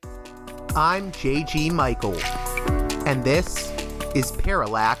I'm J.G. Michael, and this is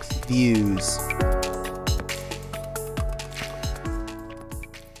Parallax Views.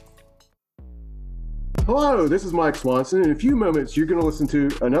 Hello, this is Mike Swanson. In a few moments, you're going to listen to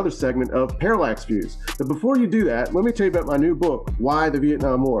another segment of Parallax Views. But before you do that, let me tell you about my new book, Why the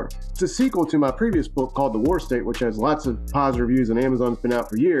Vietnam War. It's a sequel to my previous book called The War State, which has lots of positive reviews on Amazon. It's been out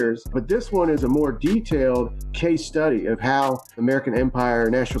for years. But this one is a more detailed case study of how the American empire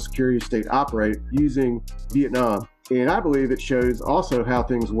and national security state operate using Vietnam. And I believe it shows also how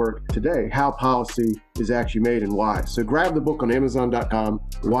things work today, how policy is actually made and why. So grab the book on Amazon.com,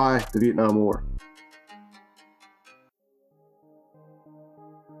 Why the Vietnam War.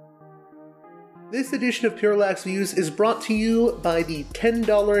 This edition of Parallax Views is brought to you by the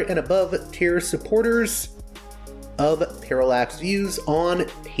 $10 and above tier supporters of Parallax Views on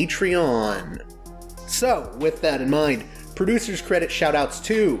Patreon. So, with that in mind, producers credit shoutouts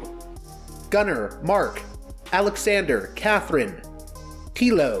to Gunnar, Mark, Alexander, Catherine,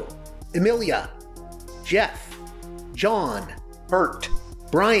 Tilo, Emilia, Jeff, John, Bert,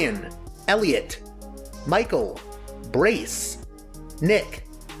 Brian, Elliot, Michael, Brace, Nick,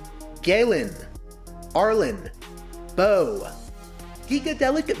 Galen, Arlen, Bo,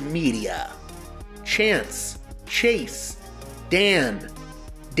 Geekadelic Media, Chance, Chase, Dan,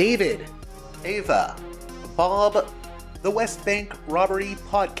 David, Ava, Bob, The West Bank Robbery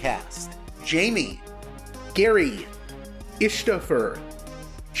Podcast, Jamie, Gary, Ishtofer,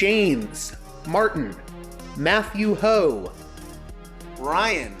 James, Martin, Matthew Ho,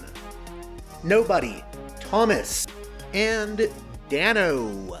 Ryan, Nobody, Thomas, and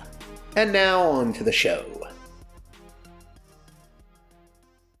Dano. And now on to the show.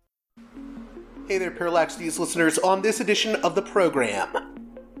 Hey there, Parallax News listeners. On this edition of the program,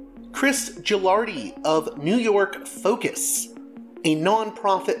 Chris Gelardi of New York Focus, a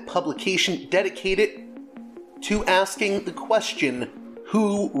non-profit publication dedicated to asking the question,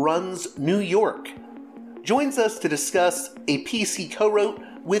 who runs New York, joins us to discuss a piece he co-wrote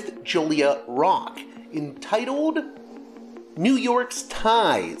with Julia Rock entitled New York's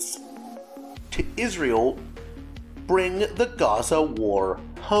Ties to Israel Bring the Gaza War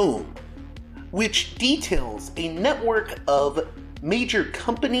Home, which details a network of major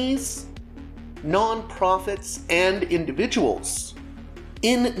companies, non-profits, and individuals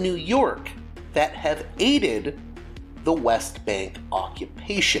in New York that have aided the West Bank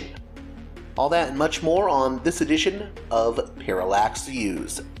occupation. All that and much more on this edition of Parallax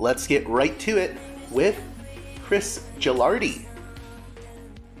Views. Let's get right to it with Chris Gelardi.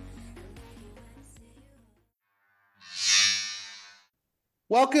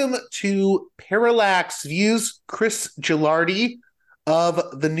 Welcome to Parallax Views, Chris Gelardi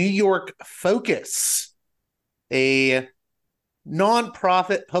of the New York Focus, a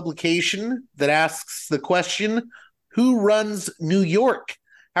non-profit publication that asks the question, who runs New York?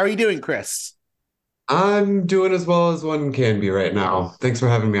 How are you doing, Chris? I'm doing as well as one can be right now. Thanks for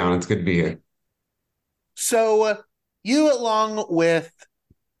having me on. It's good to be here. So, you along with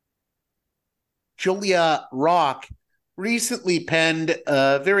Julia Rock recently penned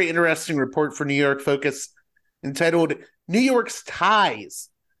a very interesting report for New York Focus entitled New York's Ties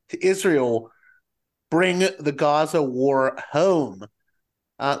to Israel Bring the Gaza War Home.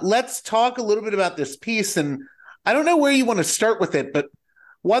 Let's talk a little bit about this piece, and I don't know where you want to start with it, but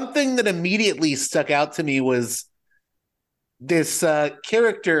one thing that immediately stuck out to me was this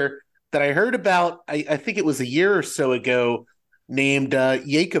character that I heard about, I think it was a year or so ago, named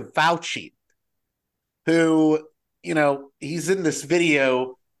Jacob Fauci, who, you know, he's in this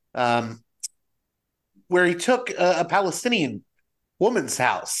video where he took a Palestinian woman's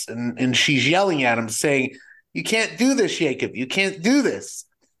house and she's yelling at him saying, "You can't do this, Jacob. You can't do this."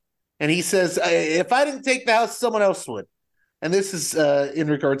 And he says, "If I didn't take the house, someone else would." And this is in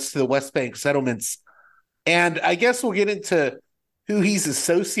regards to the West Bank settlements. And I guess we'll get into who he's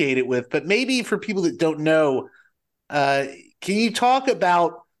associated with, but maybe for people that don't know, can you talk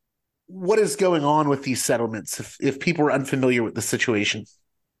about what is going on with these settlements if people are unfamiliar with the situation?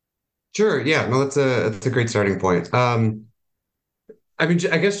 Sure. Yeah. No, that's a great starting point. I mean,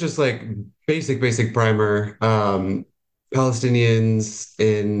 I guess just like basic primer. Palestinians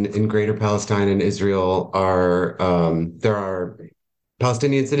in Greater Palestine and Israel are there are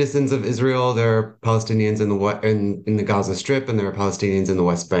Palestinian citizens of Israel. There are Palestinians in the Gaza Strip, and there are Palestinians in the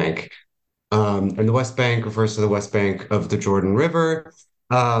West Bank. And the West Bank refers to the West Bank of the Jordan River,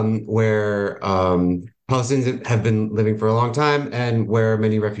 where Palestinians have been living for a long time, and where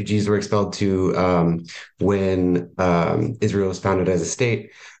many refugees were expelled to when Israel was founded as a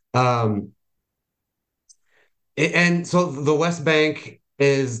state. And so the West Bank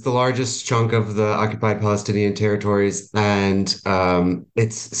is the largest chunk of the occupied Palestinian territories, and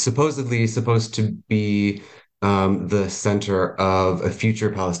it's supposedly supposed to be the center of a future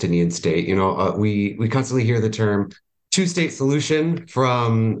Palestinian state. We constantly hear the term two-state solution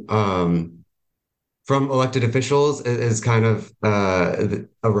from elected officials is kind of a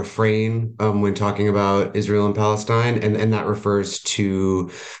refrain when talking about Israel and Palestine, and that refers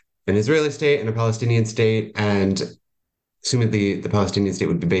to an Israeli state and a Palestinian state, and assumedly the Palestinian state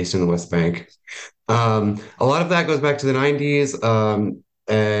would be based in the West Bank. A lot of that goes back to the 90s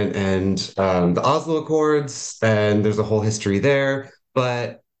and the Oslo Accords, and there's a whole history there.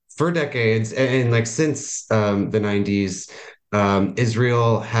 But for decades, and like since the 90s,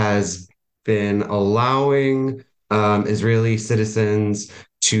 Israel has been allowing Israeli citizens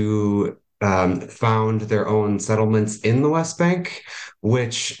to found their own settlements in the West Bank,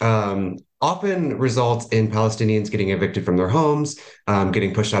 which often results in Palestinians getting evicted from their homes,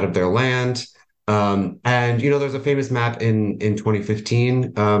 getting pushed out of their land. And there's a famous map in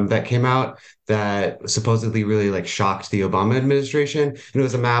 2015 that came out that supposedly really like shocked the Obama administration. And it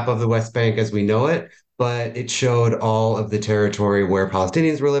was a map of the West Bank as we know it, but it showed all of the territory where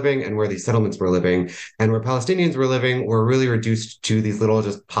Palestinians were living and where these settlements were living. And where Palestinians were living were really reduced to these little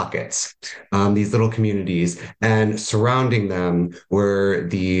just pockets, these little communities. And surrounding them were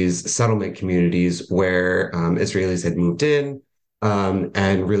these settlement communities where Israelis had moved in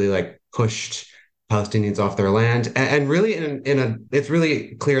and really like pushed Palestinians off their land. And really it's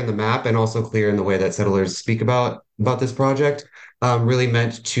really clear in the map and also clear in the way that settlers speak about this project, really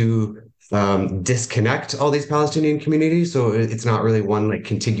meant to disconnect all these Palestinian communities. So it's not really one like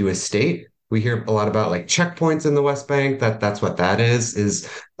contiguous state. We hear a lot about like checkpoints in the West Bank. That's what that is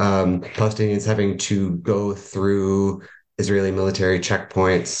Palestinians having to go through Israeli military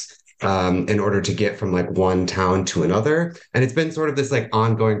checkpoints in order to get from like one town to another. And it's been sort of this like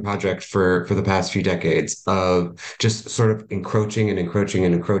ongoing project for the past few decades of just sort of encroaching and encroaching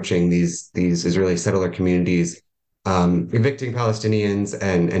and encroaching these Israeli settler communities, evicting Palestinians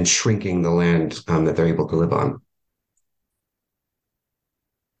and shrinking the land that they're able to live on.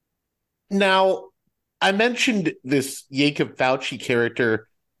 Now, I mentioned this Jacob Fauci character.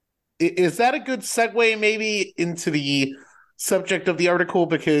 Is that a good segue maybe into the subject of the article?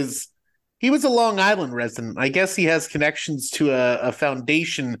 Because he was a Long Island resident. I guess he has connections to a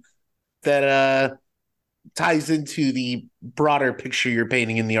foundation that ties into the broader picture you're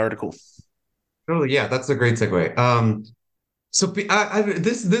painting in the article. Oh yeah, that's a great segue. So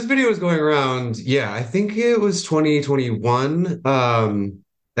this video is going around. Yeah, I think it was 2021.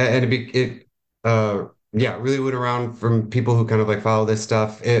 And it yeah, really went around from people who kind of like follow this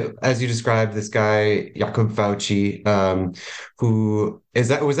stuff. As you described, this guy Jacob Fauci, who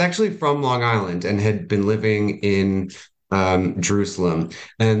was actually from Long Island and had been living in Jerusalem,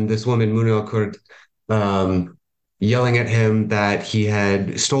 and this woman Munal Kurd yelling at him that he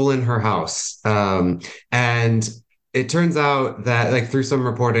had stolen her house. And it turns out that, like, through some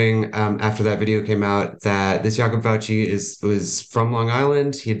reporting after that video came out, that this Jacob Fauci was from Long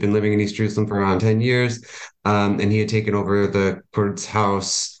Island. He had been living in East Jerusalem for around 10 years, and he had taken over the Kurds'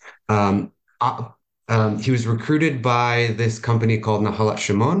 house. He was recruited by this company called Nahalat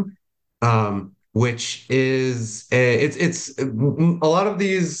Shimon, which is it's a lot of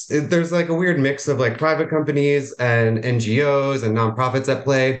these. There's like a weird mix of like private companies and NGOs and nonprofits at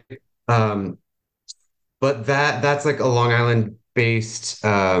play. But that's like a Long Island based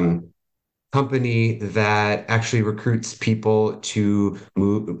company that actually recruits people to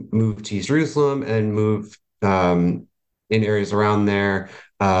move to East Jerusalem and move in areas around there,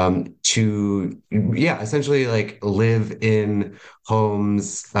 to essentially like live in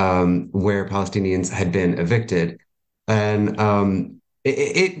homes where Palestinians had been evicted. And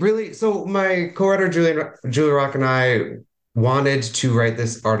it really, so my co-writer Julia Rock and I wanted to write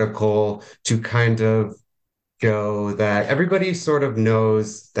this article to kind of show that everybody sort of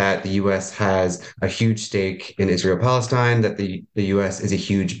knows that the US has a huge stake in Israel-Palestine, that the US is a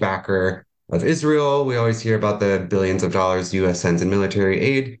huge backer of Israel. We always hear about the billions of dollars the US sends in military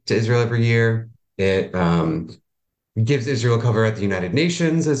aid to Israel every year. It gives Israel cover at the United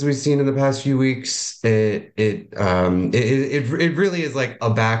Nations, as we've seen in the past few weeks. It really is like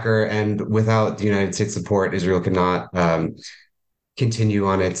a backer, and without the United States support, Israel could not continue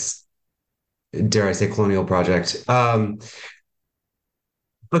on its, dare I say, colonial project. But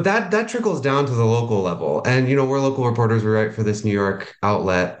that trickles down to the local level. And, we're local reporters, we write for this New York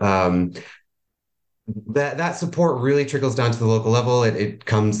outlet. That support really trickles down to the local level. It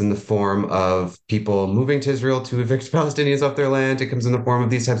comes in the form of people moving to Israel to evict Palestinians off their land. It comes in the form of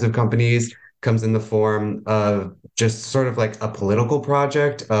these types of companies. comes in the form of just sort of like a political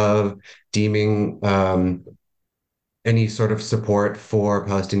project of deeming any sort of support for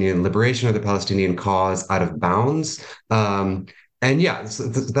Palestinian liberation or the Palestinian cause out of bounds. And yeah, so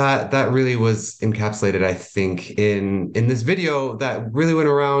that really was encapsulated, I think, in this video that really went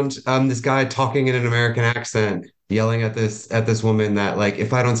around. This guy talking in an American accent, yelling at this woman that like,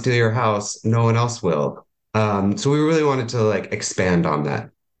 if I don't steal your house, no one else will. So we really wanted to like expand on that.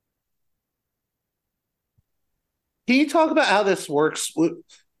 Can you talk about how this works?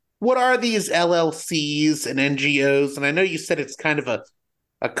 What are these LLCs and NGOs? And I know you said it's kind of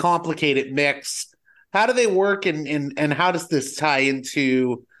a complicated mix. How do they work, and how does this tie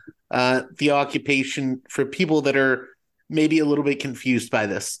into the occupation for people that are maybe a little bit confused by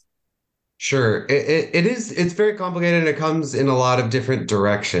this? Sure. It is, it's very complicated and it comes in a lot of different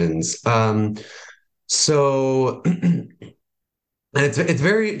directions. So And it's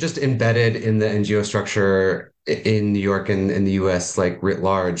very just embedded in the NGO structure in New York and in the US, like writ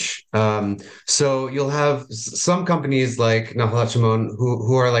large. So you'll have some companies like Nahalat Shimon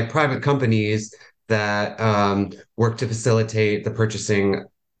who are like private companies that work to facilitate the purchasing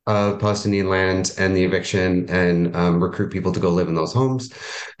of Palestinian land and the eviction and recruit people to go live in those homes.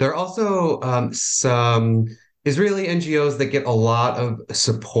 There are also some Israeli NGOs that get a lot of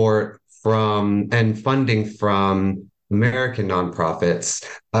support from and funding from American nonprofits,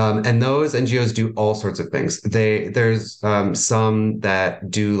 and those NGOs do all sorts of things. There's some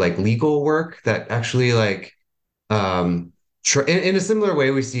that do like legal work that actually like in a similar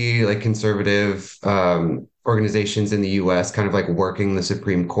way we see like conservative organizations in the US kind of like working the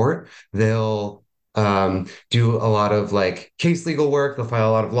Supreme Court. They'll do a lot of like case legal work. They'll file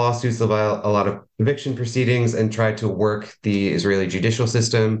a lot of lawsuits. They'll file a lot of eviction proceedings and try to work the Israeli judicial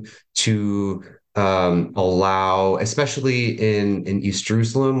system to allow, especially in East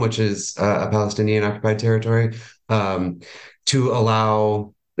Jerusalem, which is a Palestinian occupied territory, to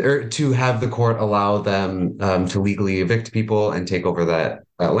allow or to have the court allow them to legally evict people and take over that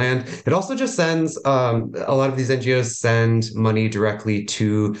land. It also just sends a lot of these NGOs send money directly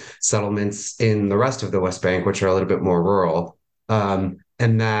to settlements in the rest of the West Bank, which are a little bit more rural, and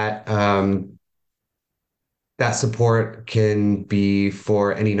that support can be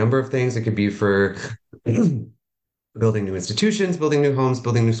for any number of things. It could be for building new institutions, building new homes,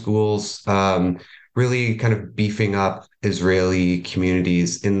 building new schools, really kind of beefing up Israeli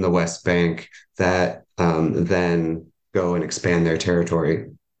communities in the West Bank that then go and expand their territory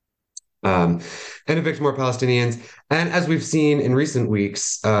and evict more Palestinians. And as we've seen in recent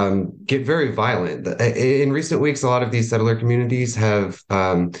weeks, get very violent. In recent weeks, a lot of these settler communities have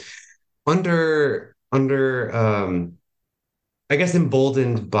under I guess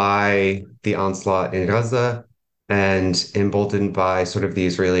emboldened by the onslaught in Gaza and emboldened by sort of the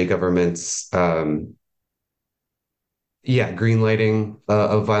Israeli government's greenlighting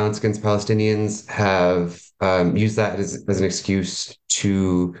of violence against Palestinians have used that as an excuse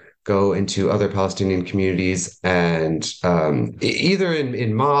to go into other Palestinian communities and either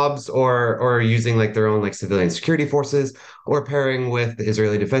in mobs or using like their own like civilian security forces or pairing with the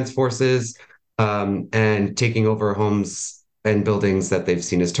Israeli Defense Forces and taking over homes and buildings that they've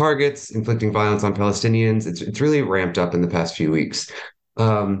seen as targets, inflicting violence on Palestinians. It's really ramped up in the past few weeks.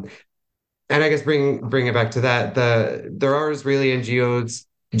 And I guess bring it back to that. There are Israeli NGOs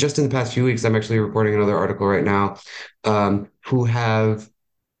just in the past few weeks. I'm actually reporting another article right now, who have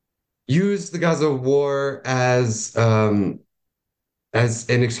used the Gaza war as an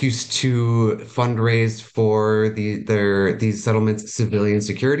excuse to fundraise for these settlements' civilian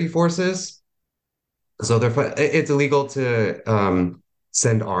security forces. So it's illegal to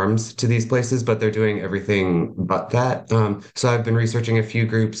send arms to these places, but they're doing everything but that. So I've been researching a few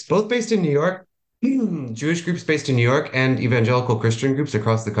groups, both based in New York, Jewish groups based in New York, and evangelical Christian groups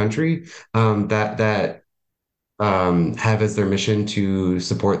across the country that have as their mission to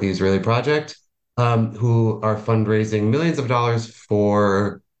support the Israeli project, who are fundraising millions of dollars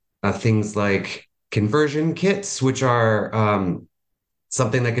for things like conversion kits, which are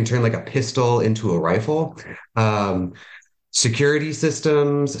something that can turn like a pistol into a rifle. Security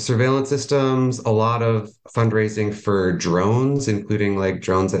systems, surveillance systems, a lot of fundraising for drones, including like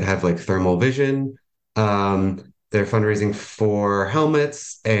drones that have like thermal vision. They're fundraising for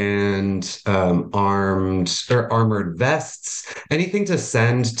helmets and armed or armored vests, anything to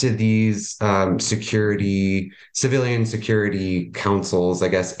send to these civilian security councils, I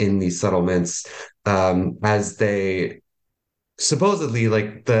guess, in these settlements, as they supposedly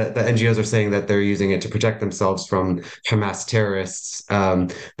like the NGOs are saying that they're using it to protect themselves from Hamas terrorists.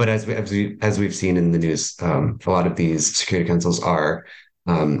 But as we've seen in the news, a lot of these security councils are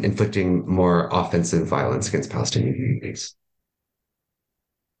inflicting more offensive violence against Palestinian communities.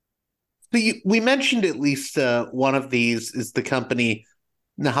 We mentioned at least one of these is the company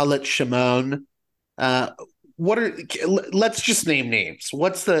Nahalat Shimon. Uh, what are let's just name names.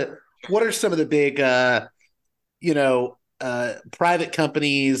 What are some of the big private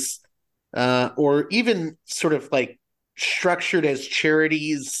companies or even sort of like structured as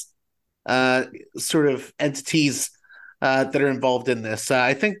charities sort of entities that are involved in this?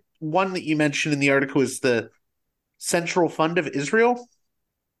 I think one that you mentioned in the article is the Central Fund of Israel.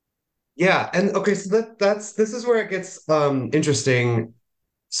 Yeah, and okay, so that's this is where it gets interesting.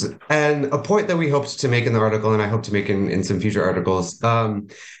 And a point that we hoped to make in the article, and I hope to make in some future articles,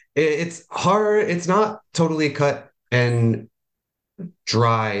 it's hard, it's not totally cut and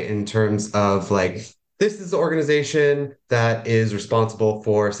dry in terms of like, this is the organization that is responsible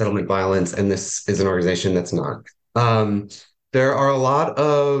for settlement violence, and this is an organization that's not. Um, there are a lot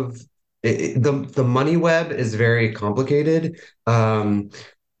of the money web is very complicated.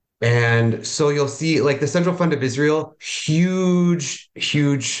 And so you'll see like the Central Fund of Israel, huge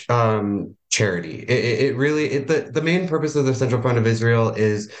charity. It really the main purpose of the Central Fund of Israel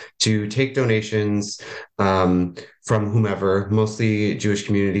is to take donations from whomever, mostly Jewish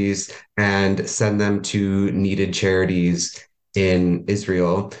communities, and send them to needed charities in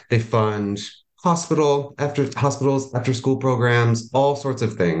Israel. They fund hospitals, after school programs, all sorts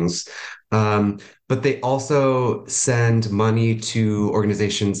of things. Um, but they also send money to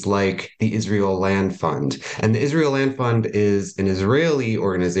organizations like the Israel Land Fund. And the Israel Land Fund is an Israeli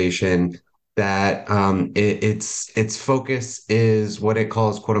organization that its focus is what it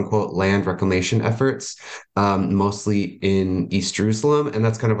calls "quote unquote" land reclamation efforts, mostly in East Jerusalem, and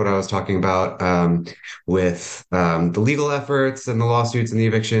that's kind of what I was talking about with the legal efforts and the lawsuits and the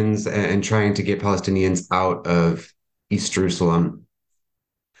evictions and trying to get Palestinians out of East Jerusalem.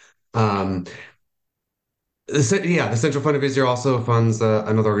 Um, the Central Fund of Israel also funds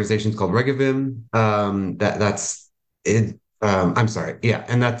another organization called Regavim. That's it. I'm sorry. Yeah,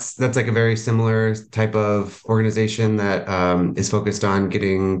 and that's like a very similar type of organization that is focused on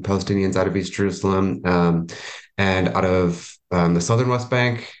getting Palestinians out of East Jerusalem and out of the southern West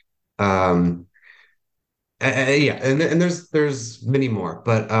Bank. Um, yeah, and there's many more,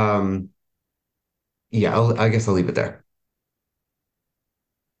 but yeah, I guess I'll leave it there.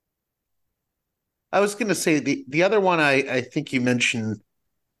 I was going to say the other one I think you mentioned,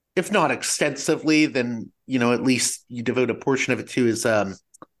 if not extensively, then at least you devote a portion of it to is I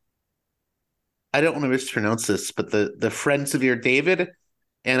don't want to mispronounce this, but the Friends of Your David,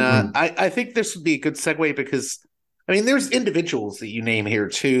 and Mhm. I think this would be a good segue because I mean there's individuals that you name here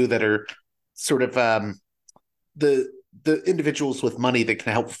too that are sort of the the individuals with money that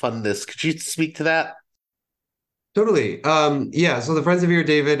can help fund this. Could you speak to that? Totally. Yeah, so the Friends of Your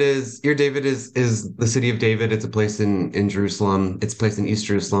David is the city of David. It's a place in Jerusalem. It's a place in East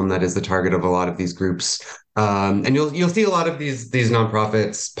Jerusalem that is the target of a lot of these groups. And you'll see a lot of these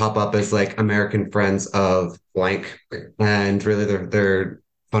nonprofits pop up as like American Friends of blank. And really they're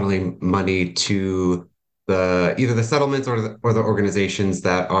funneling money to the either the settlements or the organizations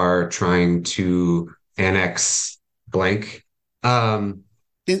that are trying to annex blank. Um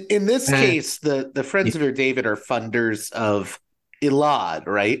In this and case, the Friends of Your David are funders of Elad,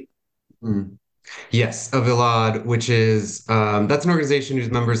 right? yeah. Yes, of Ilad, which is that's an organization whose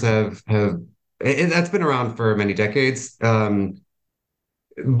members have that's been around for many decades.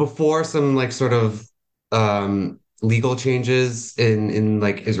 Before some like sort of legal changes in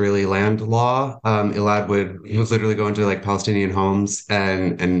like Israeli land law, Ilad would he was literally go into like Palestinian homes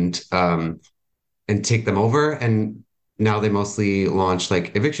and take them over. And now they mostly launch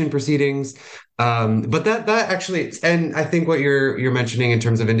like eviction proceedings. But that actually, and I think what you're mentioning in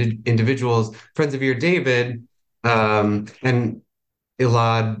terms of individuals, Friends of Your David, and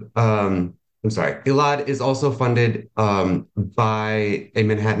Elad, I'm sorry, Elad is also funded by a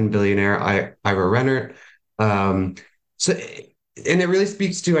Manhattan billionaire, Ira Rennert. Um, so, and it really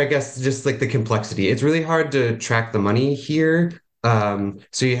speaks to, I guess, just like the complexity. It's really hard to track the money here.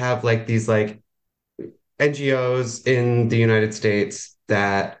 So you have like these like NGOs in the United States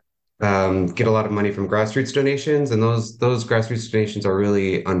that get a lot of money from grassroots donations, and those grassroots donations are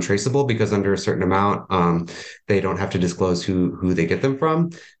really untraceable because under a certain amount, they don't have to disclose who they get them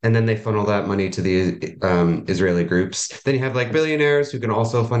from, and then they funnel that money to the Israeli groups. Then you have like billionaires who can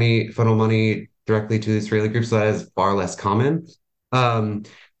also funnel money directly to the Israeli groups, so that is far less common. Um,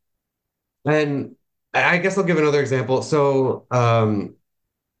 and I guess I'll give another example. So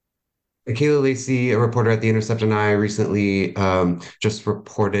Kayla Lacey, a reporter at The Intercept, and I recently just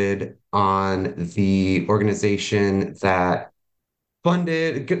reported on the organization that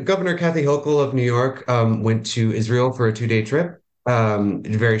Governor Kathy Hochul of New York went to Israel for a 2-day trip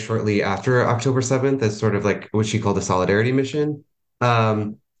very shortly after October 7th as sort of like what she called a solidarity mission.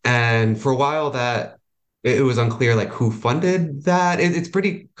 And for a while that it was unclear like who funded that. It's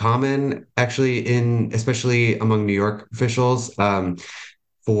pretty common actually especially among New York officials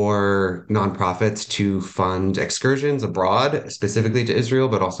for nonprofits to fund excursions abroad, specifically to Israel,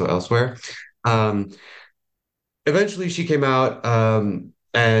 but also elsewhere. Um, Eventually she came out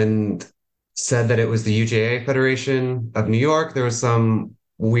and said that it was the UJA Federation of New York. There was some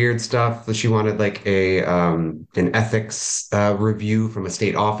weird stuff that she wanted like a an ethics review from a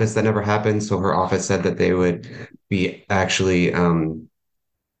state office that never happened. So her office said that they would be actually paying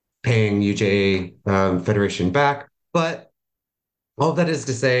UJA Federation back. But all that is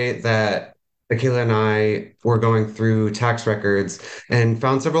to say that Akila and I were going through tax records and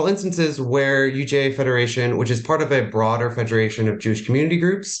found several instances where UJA Federation, which is part of a broader federation of Jewish community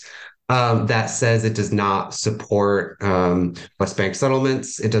groups, that says it does not support West Bank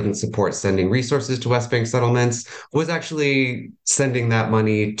settlements, it doesn't support sending resources to West Bank settlements, was actually sending that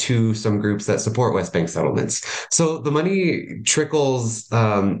money to some groups that support West Bank settlements. So the money trickles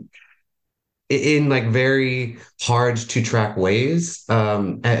in like very hard to track ways.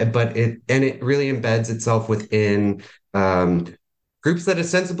 But it really embeds itself within groups that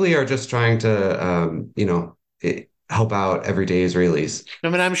ostensibly are just trying to, help out everyday Israelis. I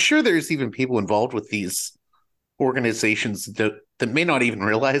mean, I'm sure there's even people involved with these organizations that may not even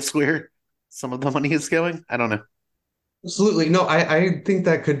realize where some of the money is going. I don't know. Absolutely. No, I think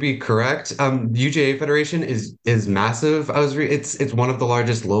that could be correct. UJA Federation is massive. It's one of the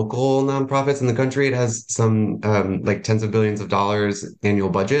largest local nonprofits in the country. It has some like tens of billions of dollars annual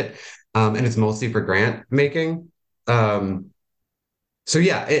budget, and it's mostly for grant making. Um, so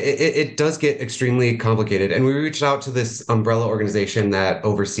yeah, it does get extremely complicated. And we reached out to this umbrella organization that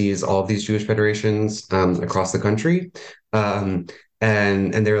oversees all of these Jewish federations across the country. Um,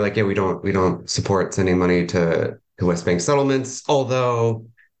 and they were like, yeah, we don't support sending money to West Bank settlements, although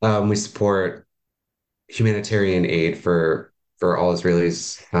we support humanitarian aid for all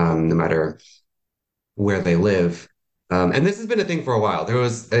Israelis, no matter where they live. And this has been a thing for a while.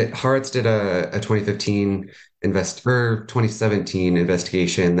 Haaretz did a 2017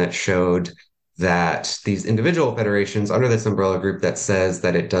 investigation that showed that these individual federations under this umbrella group that says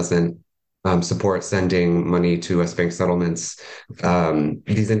that it doesn't support sending money to West Bank settlements.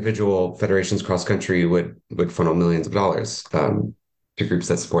 These individual federations cross country would funnel millions of dollars to groups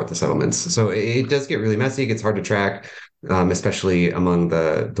that support the settlements. So it does get really messy. It gets hard to track, especially among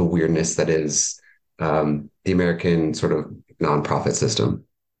the weirdness that is the American sort of nonprofit system.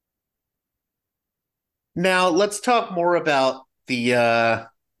 Now, let's talk more about the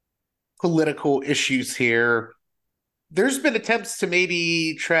political issues here. There's been attempts to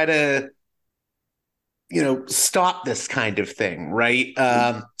maybe try to, stop this kind of thing, right?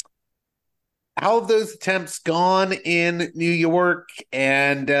 How have those attempts gone in New York,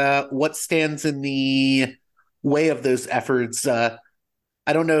 and what stands in the way of those efforts? I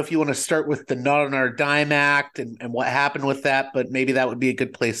don't know if you want to start with the Not on Our Dime Act and what happened with that, but maybe that would be a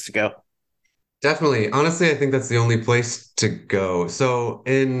good place to go. Definitely. Honestly, I think that's the only place to go. So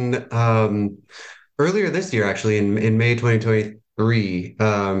in earlier this year, actually, in May 2023,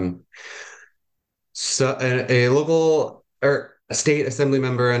 so a local or a state assembly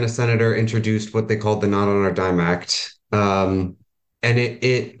member and a senator introduced what they called the Not on Our Dime Act. And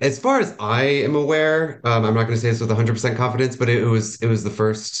as far as I am aware, I'm not going to say this with 100% confidence, but it was the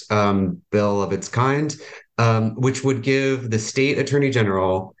first bill of its kind, which would give the state attorney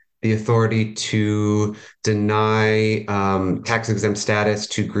general the authority to deny tax exempt status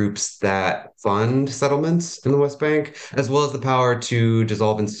to groups that fund settlements in the West Bank, as well as the power to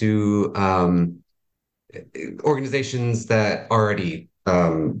dissolve and sue organizations that already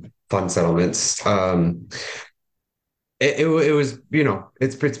fund settlements. It was,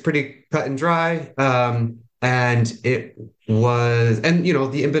 it's pretty cut and dry. And it was, and,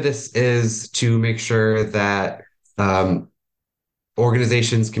 the impetus is to make sure that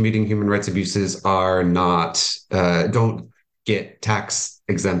organizations committing human rights abuses are not, don't get tax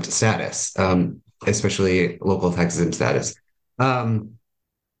exempt status, especially local tax exempt status.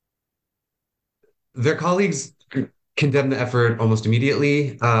 Their colleagues condemned the effort almost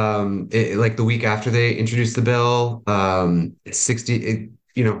immediately. Like the week after they introduced the bill, the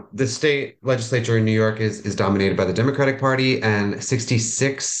state legislature in New York is dominated by the Democratic Party, and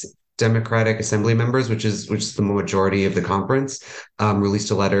 66 Democratic Assembly members, which is the majority of the conference,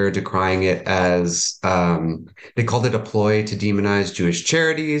 released a letter decrying it as they called it a ploy to demonize Jewish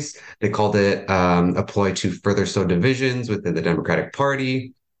charities. They called it a ploy to further sow divisions within the Democratic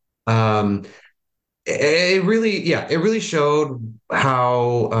Party. Um, it really showed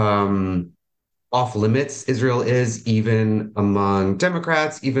how off limits Israel is, even among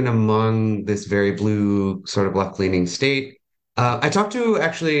Democrats, even among this very blue sort of left leaning state. I talked to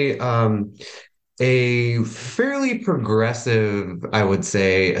actually a fairly progressive, I would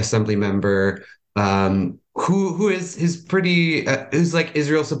say, assembly member who is pretty who's like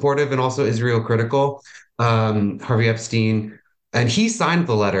Israel supportive and also Israel critical, Harvey Epstein, and he signed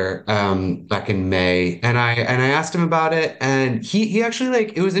the letter back in May, and I asked him about it, and he actually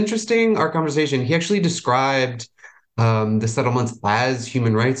like it was interesting our conversation. He actually described the settlements as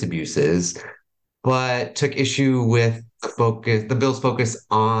human rights abuses, but took issue with the bill's focus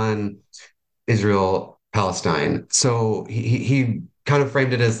on Israel Palestine. So he kind of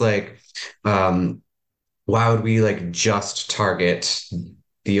framed it as like, why would we like just target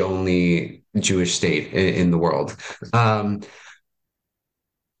the only Jewish state in the world?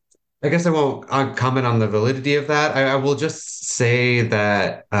 I guess I won't comment on the validity of that. I will just say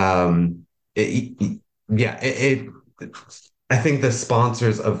that, yeah, I think the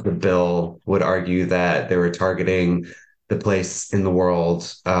sponsors of the bill would argue that they were targeting the place in the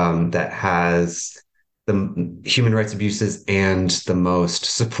world that has the human rights abuses and the most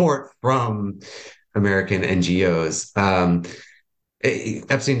support from American NGOs.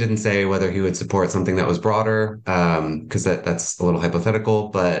 Epstein didn't say whether he would support something that was broader, because that's a little hypothetical.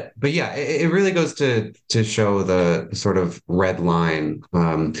 But yeah, it really goes to show the sort of red line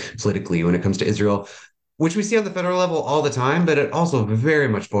politically when it comes to Israel, which we see on the federal level all the time, but it also very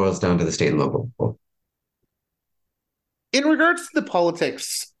much boils down to the state and local level. In regards to the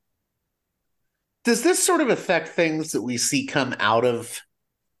politics, does this sort of affect things that we see come out of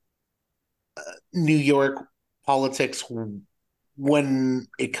New York politics when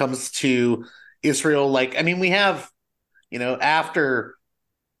it comes to Israel? Like, I mean, we have, after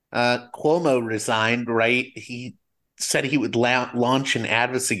Cuomo resigned, right? He said he would launch an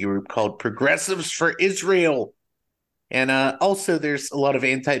advocacy group called Progressives for Israel. And also, there's a lot of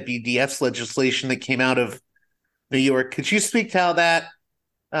anti-BDS legislation that came out of New York. Could you speak to how that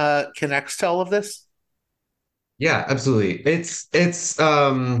connects to all of this? Yeah, absolutely. It's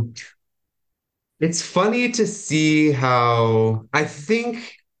funny to see how I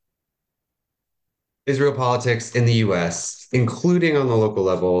think Israel politics in the US, including on the local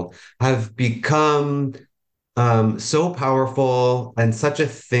level, have become so powerful and such a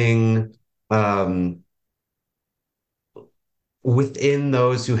thing um, within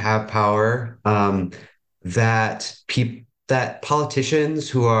those who have power, that politicians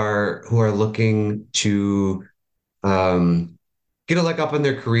who are looking to get a leg up in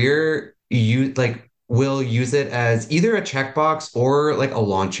their career, you like will use it as either a checkbox or like a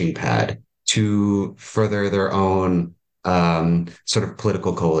launching pad to further their own sort of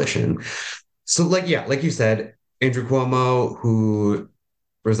political coalition. So like yeah, like you said, Andrew Cuomo, who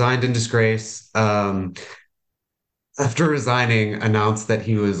resigned in disgrace, after resigning, announced that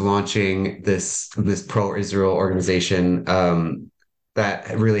he was launching this pro-Israel organization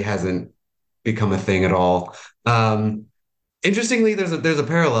that really hasn't become a thing at all. Interestingly, there's a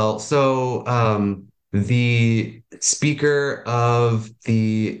parallel. So the speaker of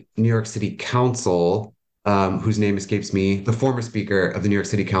the New York City Council, whose name escapes me, the former speaker of the New York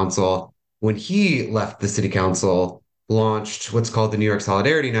City Council, when he left the city council, launched what's called the New York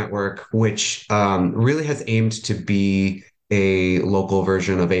Solidarity Network, which really has aimed to be a local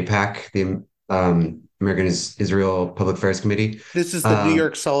version of APAC, the American Israel Public Affairs Committee. This is the New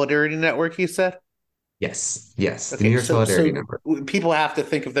York Solidarity Network, you said? Yes, the New Okay, York Solidarity Network. people have to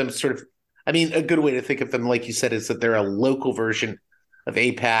think of them sort of. I mean, a good way to think of them, like you said, is that they're a local version of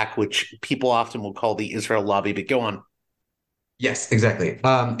APAC, which people often will call the Israel lobby. But go on. Yes, exactly.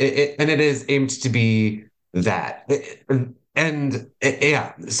 And it is aimed to be that.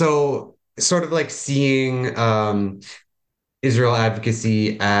 Yeah, so sort of like seeing Israel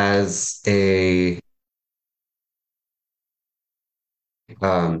advocacy as a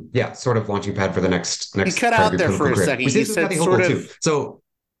yeah, sort of launching pad for the You next cut part of out your there political for a career. second. We see You this with said Kathy sort Hochul too. of So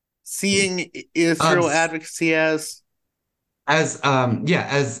seeing um, Israel advocacy as.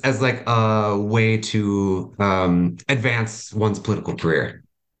 as like a way to advance one's political career.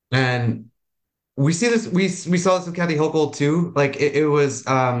 And we see this we saw this with Kathy Hochul too. Like it was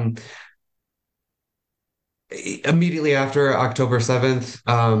immediately after October 7th,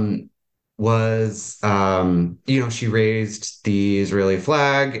 was, she raised the Israeli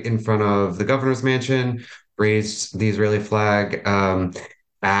flag in front of the governor's mansion, raised the Israeli flag in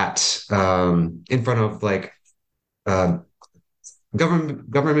front of like uh,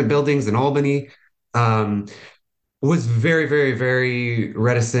 government buildings in Albany. Um, was very, very, very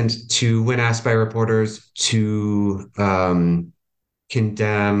reticent to, when asked by reporters, to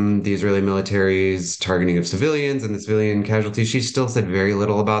condemn the Israeli military's targeting of civilians and the civilian casualties. She still said very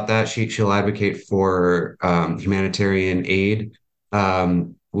little about that. She'll advocate for humanitarian aid,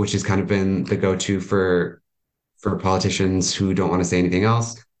 which has kind of been the go-to for politicians who don't want to say anything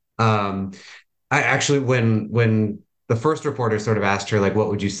else. Um, I actually, when the first reporter sort of asked her, like, what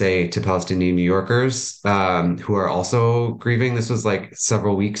would you say to Palestinian New Yorkers who are also grieving? This was like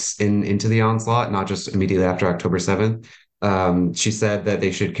several weeks into the onslaught, not just immediately after October 7th. She said that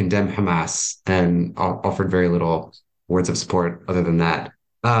they should condemn Hamas and offered very little words of support other than that.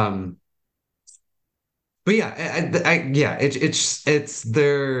 But yeah, yeah, it's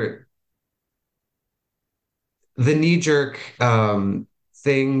the knee jerk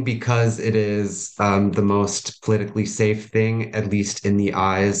thing because it is the most politically safe thing, at least in the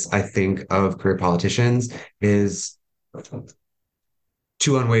eyes, I think, of career politicians, is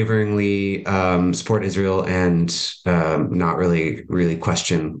to unwaveringly support Israel and not really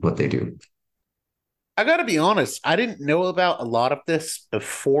question what they do. I gotta be honest, I didn't know about a lot of this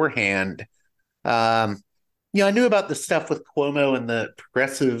beforehand. Um, I knew about the stuff with Cuomo and the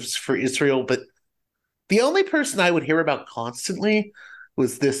progressives for Israel, but the only person I would hear about constantly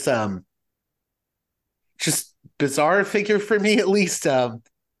was this just bizarre figure for me, at least,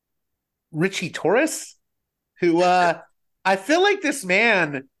 Richie Torres, who I feel like this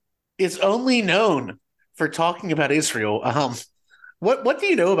man is only known for talking about Israel. What do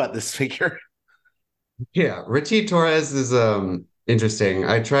you know about this figure? Yeah, Richie Torres is interesting.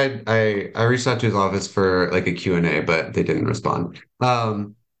 I reached out to his office for like a Q&A, but they didn't respond.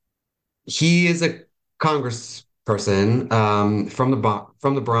 He is a congressperson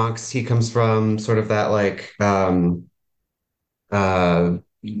from the Bronx. He comes from sort of that like uh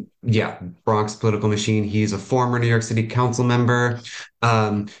yeah, Bronx political machine. He's a former New York City council member.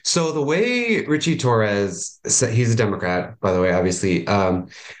 So the way Richie Torres, he's a Democrat, by the way, obviously.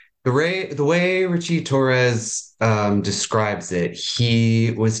 The way Richie Torres describes it, he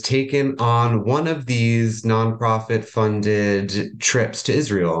was taken on one of these nonprofit funded trips to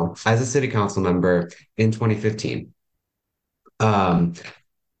Israel as a city council member in 2015. Um,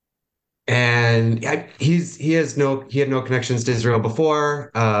 and he had no connections to Israel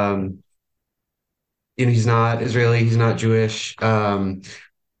before. He's not Israeli, he's not Jewish,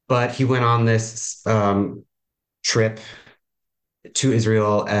 but he went on this trip to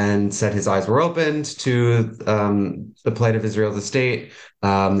Israel and said his eyes were opened to the plight of Israel as a state,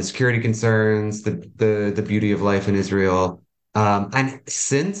 the security concerns, the beauty of life in Israel, and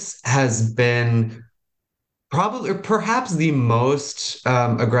since has been probably or perhaps the most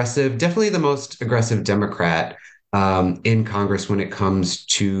aggressive, definitely the most aggressive Democrat in Congress when it comes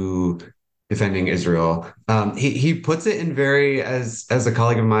to defending Israel. He puts it in very, as a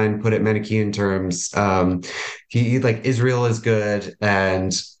colleague of mine put it, Manichaean terms. He like Israel is good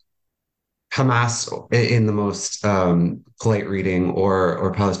and Hamas in the most polite reading,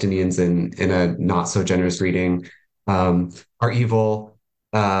 or Palestinians in a not so generous reading, are evil.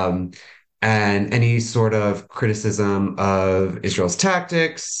 Um, and any sort of criticism of Israel's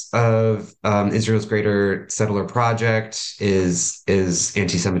tactics, of Israel's greater settler project, is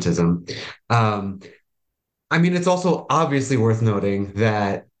anti-Semitism. Um, I mean, it's also obviously worth noting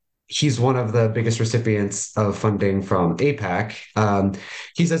that he's one of the biggest recipients of funding from AIPAC.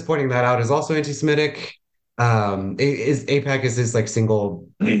 He says pointing that out is also anti-Semitic. AIPAC is his like single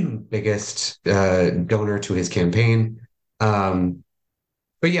biggest donor to his campaign. Um,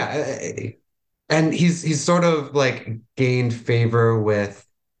 but yeah, and he's sort of like gained favor with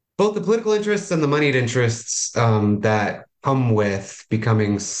both the political interests and the moneyed interests that come with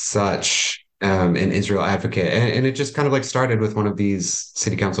becoming such an Israel advocate. And it just kind of like started with one of these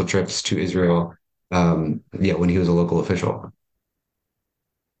city council trips to Israel. Yeah, when he was a local official.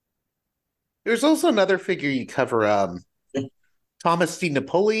 There's also another figure you cover, Thomas D.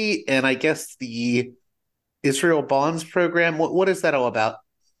 Napoli, and I guess the Israel Bonds program. What is that all about?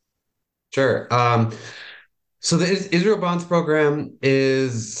 Sure. So the Israel bonds program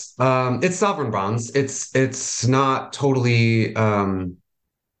is it's sovereign bonds. It's not totally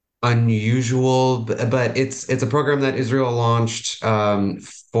unusual, but it's a program that Israel launched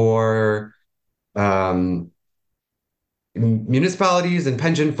for um, municipalities and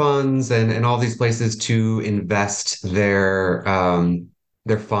pension funds and all these places to invest their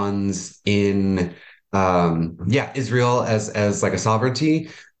their funds in Israel as like a sovereignty.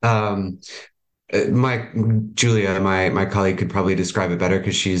 Um, my Julia, my colleague, could probably describe it better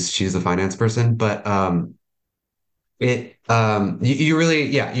because she's the finance person. But you really,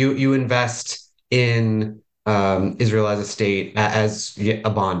 yeah, you invest in Israel as a state as a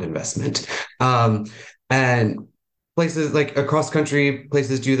bond investment. And places like across country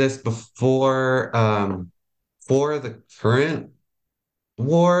places do this before for the current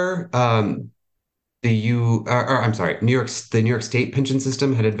war. I'm sorry, the New York State pension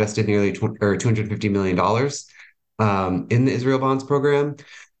system had invested nearly $250 million in the Israel bonds program.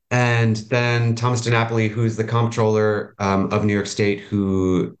 And then Thomas DiNapoli, who's the comptroller of New York State,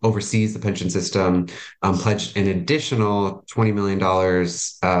 who oversees the pension system, pledged an additional $20 million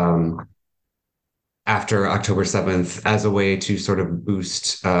after October 7th as a way to sort of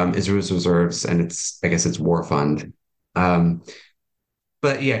boost Israel's reserves and I guess, its war fund. Um,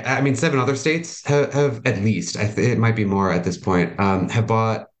 but yeah, I mean, seven other states have at least, it might be more at this point, have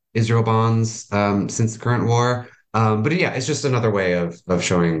bought Israel bonds since the current war. But yeah, it's just another way of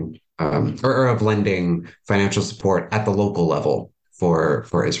showing or of lending financial support at the local level for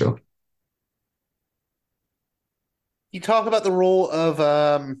Israel. You talk about the role of,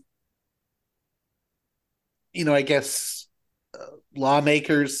 I guess,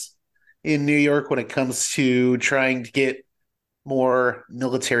 lawmakers in New York when it comes to trying to get more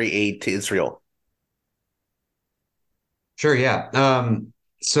military aid to Israel. Sure, yeah.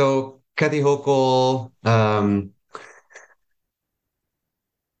 So Kathy Hochul,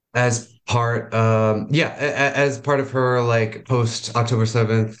 as part of her like post October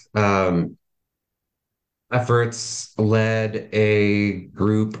 7th efforts, led a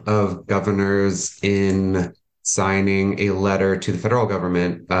group of governors in signing a letter to the federal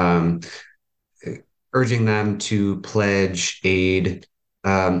government, urging them to pledge aid,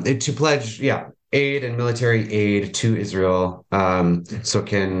 aid and military aid to Israel, so it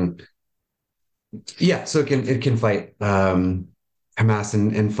can fight Hamas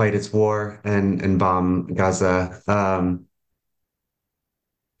and fight its war and bomb Gaza.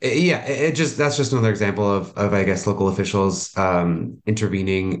 It just that's just another example of I guess local officials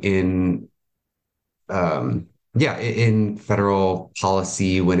intervening in federal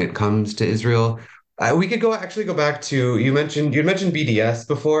policy when it comes to Israel. We could go back to you mentioned BDS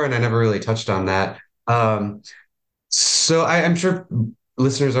before, and I never really touched on that. So I'm sure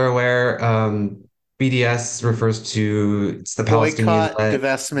listeners are aware. BDS refers to it's the Palestinian Boycott, led.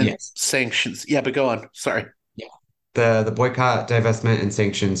 divestment, Yes. sanctions. Yeah, but go on. Sorry. Yeah. The boycott, divestment, and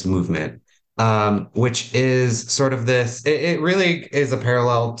sanctions movement, which is sort of this. It really is a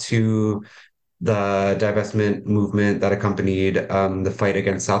parallel to the divestment movement that accompanied the fight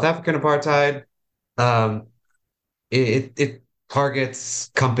against South African apartheid. Um, it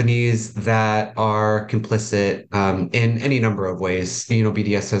targets companies that are complicit in any number of ways.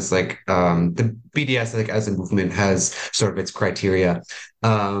 BDS has the BDS like as a movement has sort of its criteria.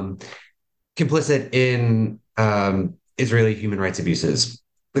 Um, Complicit in Israeli human rights abuses.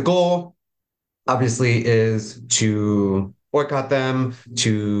 The goal, obviously, is to boycott them,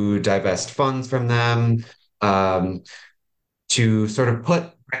 to divest funds from them, um, to sort of put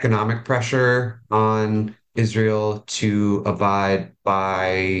economic pressure on Israel to abide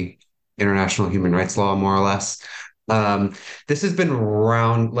by international human rights law, more or less. This has been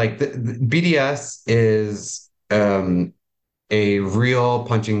around, like the BDS is a real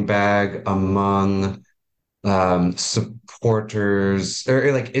punching bag among supporters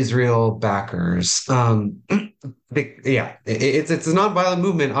or like Israel backers. It's a nonviolent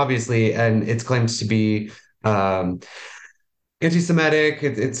movement, obviously, and it's claimed to be um, anti-Semitic.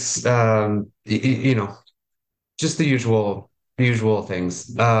 Just the usual things.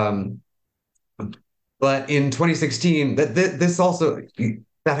 But in 2016, this also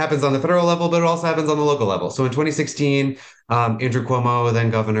that happens on the federal level, but it also happens on the local level. So in 2016, Andrew Cuomo, then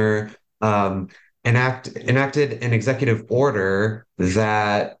governor, um, enacted an executive order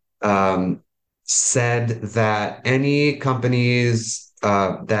that said that any companies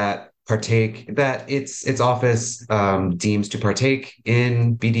that its office deems to partake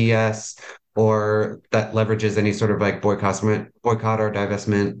in BDS or that leverages any sort of like boycott or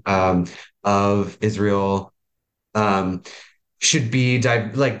divestment of Israel um, should be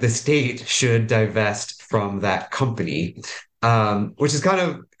like the state should divest from that company, which is kind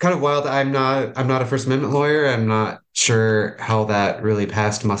of wild. I'm not a First Amendment lawyer. I'm not sure how that really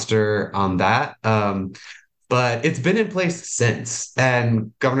passed muster on that. But it's been in place since,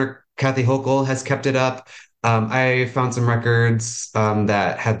 and Governor Kathy Hochul has kept it up. I found some records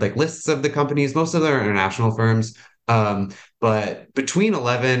that had like lists of the companies. Most of them are international firms. But between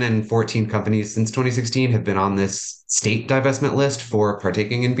 11 and 14 companies since 2016 have been on this state divestment list for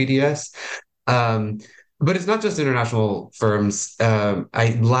partaking in BDS. Um, but it's not just international firms.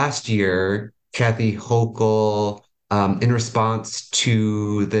 I last year, Kathy Hochul, in response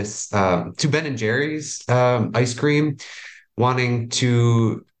to this, to Ben and Jerry's ice cream, wanting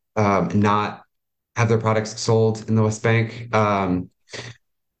to not have their products sold in the West Bank,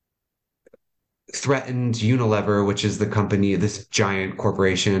 threatened Unilever, which is the company, this giant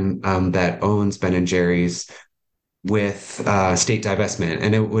corporation that owns Ben and Jerry's, with state divestment,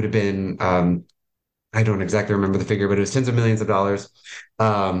 and it would have been I don't exactly remember the figure, but it was tens of millions of dollars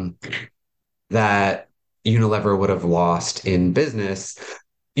um, that Unilever would have lost in business.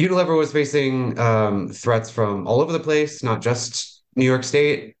 Unilever was facing threats from all over the place, not just New York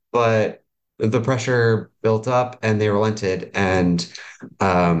State, but the pressure built up and they relented and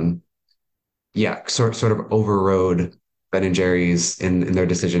um, yeah, sort of overrode Ben and Jerry's in their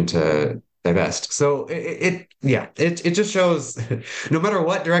decision to divest. So it just shows no matter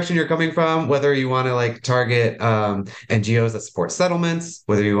what direction you're coming from, whether you want to like target NGOs that support settlements,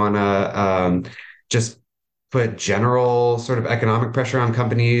 whether you want to just put general sort of economic pressure on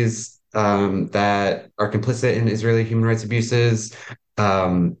companies that are complicit in Israeli human rights abuses,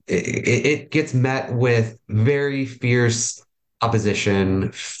 it gets met with very fierce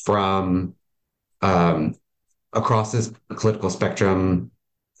opposition from um, across this political spectrum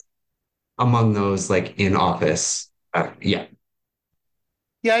among those like in office. Yeah.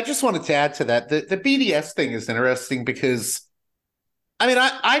 Yeah, I just wanted to add to that. The BDS thing is interesting because I mean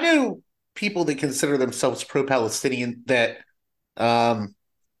I know people that consider themselves pro-Palestinian that um,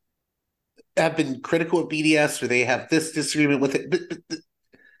 have been critical of BDS or they have this disagreement with it. But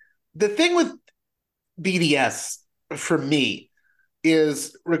the thing with BDS for me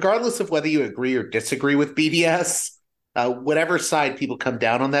is regardless of whether you agree or disagree with BDS, whatever side people come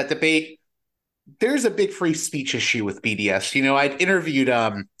down on that debate, there's a big free speech issue with BDS. You know, I'd interviewed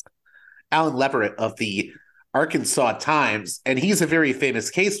Alan Leverett of the Arkansas Times, and he's a very famous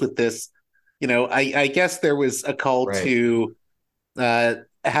case with this. You know, I guess there was a call Right. to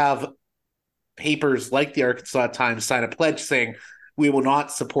have papers like the Arkansas Times sign a pledge saying we will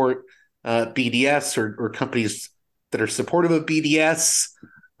not support BDS or companies that are supportive of BDS.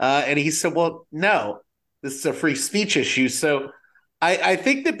 And he said, well, no, this is a free speech issue. So I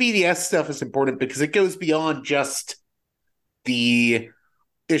think the BDS stuff is important because it goes beyond just the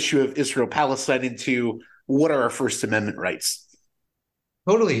issue of Israel Palestine into what are our First Amendment rights.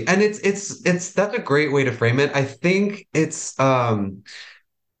 Totally. And it's that's a great way to frame it. I think it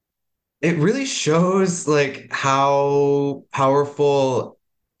really shows like how powerful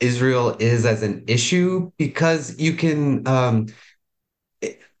Israel is as an issue because you can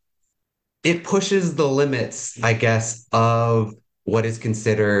it pushes the limits, I guess, of what is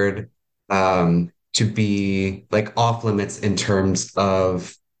considered to be like off limits in terms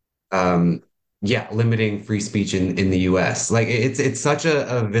of um, yeah, limiting free speech in the US. Like it's such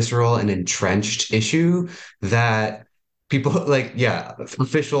a visceral and entrenched issue that people like, yeah,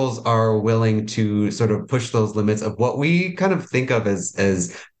 officials are willing to sort of push those limits of what we kind of think of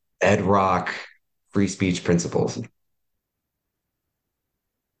as bedrock free speech principles.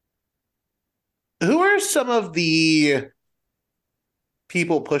 Who are some of the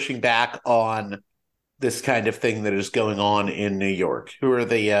people pushing back on this kind of thing that is going on in New York? Who are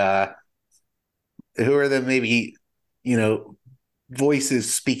the maybe, you know,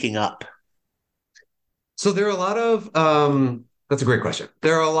 voices speaking up? So there are a lot of that's a great question.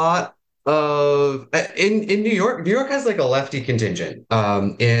 There are a lot of in New York. New York has like a lefty contingent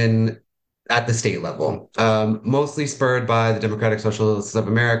in at the state level, mostly spurred by the Democratic Socialists of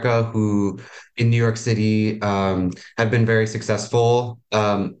America, who in New York City have been very successful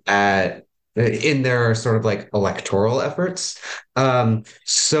at in their sort of like electoral efforts.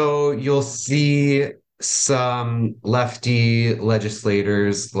 So you'll see some lefty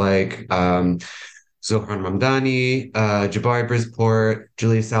legislators like Zohran Mamdani, Jabari Brisport,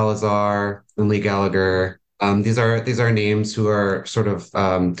 Julia Salazar, and Lee Gallagher. These are names who are sort of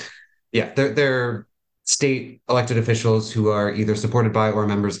yeah, they're state elected officials who are either supported by or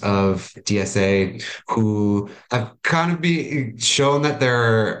members of DSA who have kind of be shown that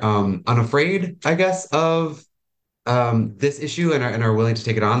they're unafraid, I guess, of this issue and are willing to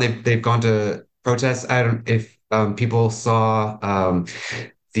take it on. They've gone to protests. I don't if people saw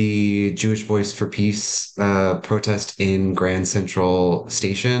the Jewish Voice for Peace protest in Grand Central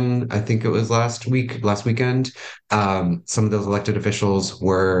Station. I think it was last weekend. Some of those elected officials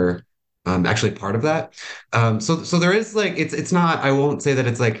were actually part of that. So there is like it's not. I won't say that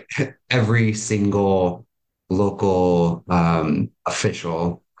it's like every single local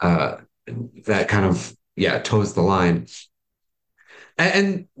official that kind of toes the line.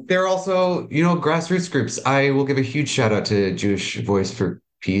 And there are also, grassroots groups. I will give a huge shout out to Jewish Voice for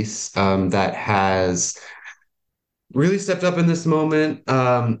Peace that has really stepped up in this moment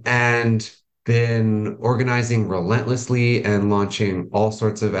and been organizing relentlessly and launching all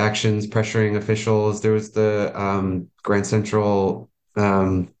sorts of actions, pressuring officials. There was the Grand Central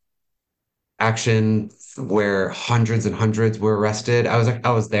action where hundreds and hundreds were arrested. I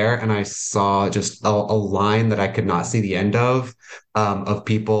was there and I saw just a line that I could not see the end of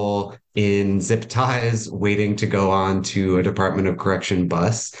people in zip ties waiting to go on to a Department of Correction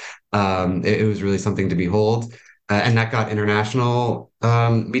bus. It was really something to behold. And that got international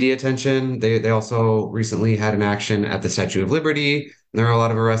media attention. They also recently had an action at the Statue of Liberty. There were a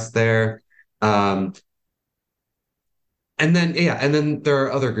lot of arrests there. Um, and then there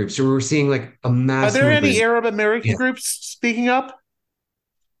are other groups. So we're seeing like a Are mass there any movement. Arab American Yeah, groups speaking up?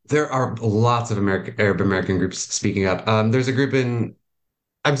 there are lots of Arab American groups speaking up. There's a group in.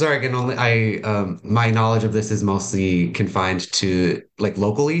 I'm sorry, again, only my knowledge of this is mostly confined to like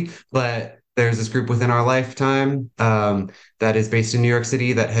locally, but there's this group within our lifetime that is based in New York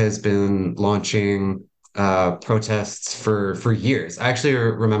City that has been launching protests for years. I actually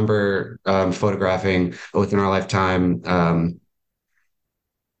remember photographing within our lifetime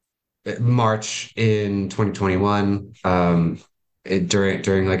March in 2021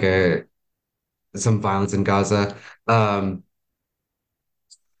 during like a some violence in Gaza. Um,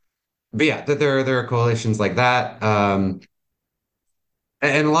 but yeah, there are coalitions like that, and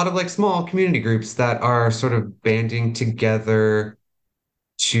a lot of like small community groups that are sort of banding together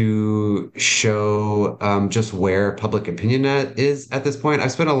to show just where public opinion is at this point.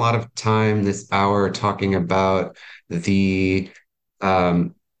 I've spent a lot of time this hour talking about the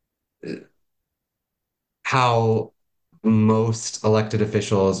um, how most elected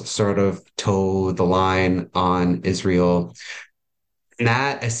officials sort of toe the line on Israel. And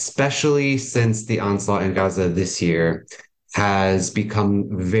that, especially since the onslaught in Gaza this year, has become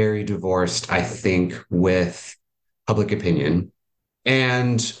very divorced, I think, with public opinion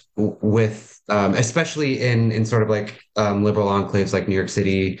and with especially in sort of like liberal enclaves like New York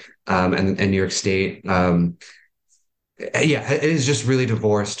City and New York State. It is just really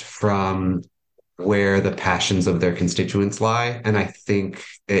divorced from where the passions of their constituents lie. And I think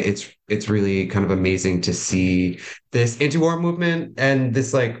it's really kind of amazing to see this anti-war movement and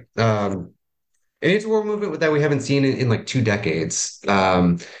this like an anti-war movement that we haven't seen in like 2 decades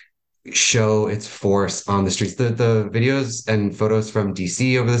show its force on the streets. The videos and photos from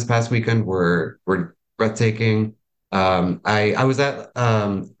DC over this past weekend were breathtaking. I was at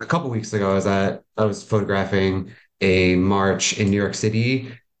a couple weeks ago. I was photographing a march in New York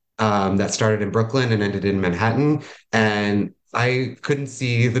City that started in Brooklyn and ended in Manhattan, and I couldn't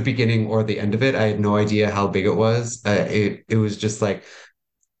see the beginning or the end of it. I had no idea how big it was. It was just like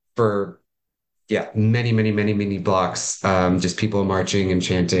for many blocks, just people marching and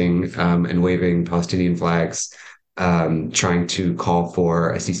chanting and waving Palestinian flags, trying to call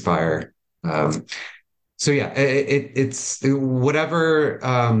for a ceasefire. It's whatever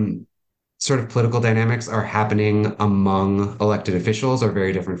sort of political dynamics are happening among elected officials are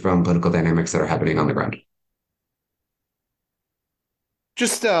very different from political dynamics that are happening on the ground.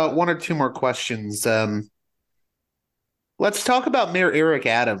 Just one or two more questions. Let's talk about Mayor Eric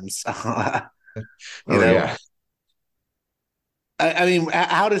Adams. You Oh know, yeah. I mean,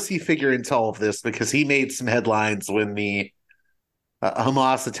 how does he figure into all of this? Because he made some headlines when the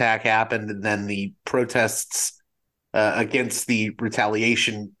Hamas attack happened, and then the protests against the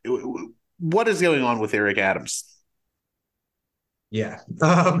retaliation. What is going on with Eric Adams? Yeah.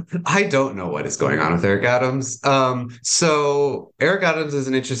 I don't know what is going on with Eric Adams. So Eric Adams is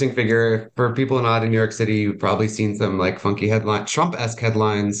an interesting figure. For people not in New York City, you've probably seen some like funky headline, Trump-esque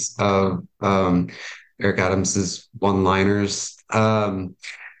headlines of Eric Adams's one-liners. Eric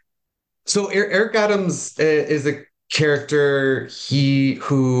Adams is a character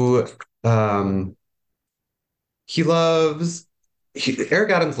um he loves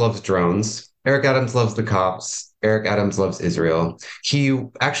Eric Adams loves drones. Eric Adams loves the cops. Eric Adams loves Israel. He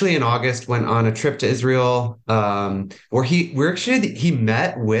actually in August went on a trip to Israel, where he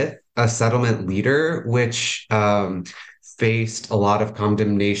met with a settlement leader, which faced a lot of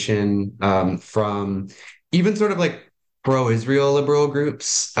condemnation from even sort of like pro-Israel liberal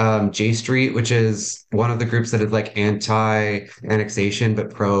groups. J Street, which is one of the groups that is like anti-annexation but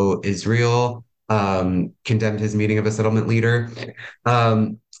pro-Israel, condemned his meeting of a settlement leader.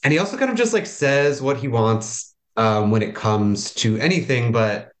 And he also kind of just like says what he wants when it comes to anything,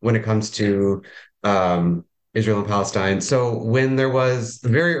 but when it comes to Israel and Palestine. So when there was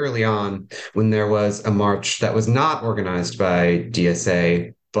very early on, when there was a march that was not organized by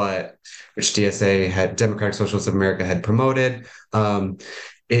DSA, but which DSA had Democratic Socialists of America had promoted,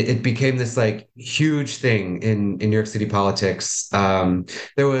 it became this like huge thing in New York City politics.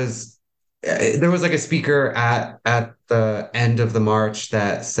 There was there was like a speaker at the end of the march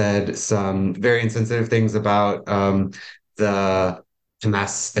that said some very insensitive things about the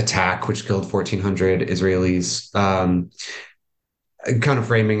Hamas attack, which killed 1,400 Israelis, kind of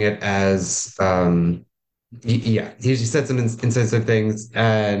framing it as, yeah, he said some insensitive things,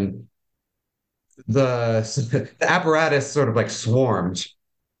 and the apparatus sort of like swarmed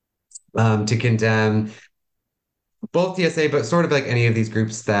to condemn both TSA, but sort of like any of these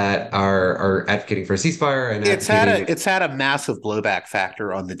groups that are advocating for a ceasefire and advocating It's had a massive blowback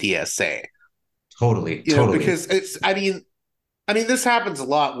factor on the DSA. totally, You know, totally. because it's I mean this happens a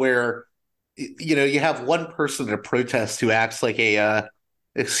lot where you know, you have one person at a protest who acts like a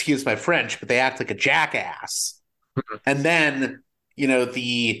excuse my French, but they act like a jackass. And then, you know,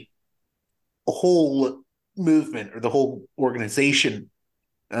 the whole movement or the whole organization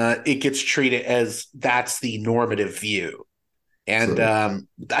it gets treated as that's the normative view. And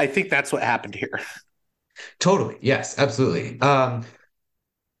Absolutely. I think that's what happened here. Totally. Yes, absolutely.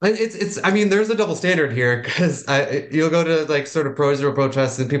 It's I mean there's a double standard here because you'll go to like sort of pro-Israel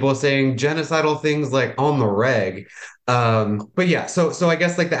protests and people are saying genocidal things like on the reg. But yeah, so I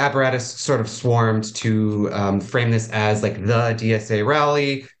guess like the apparatus sort of swarmed to frame this as like the DSA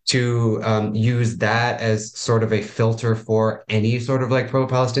rally to use that as sort of a filter for any sort of like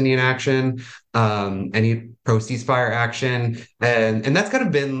pro-Palestinian action, any pro-ceasefire action, and that's kind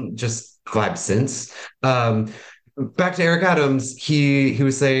of been just vibe since. Back to Eric Adams, he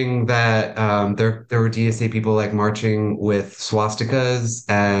was saying that there were DSA people like marching with swastikas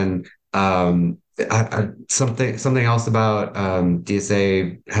and something else about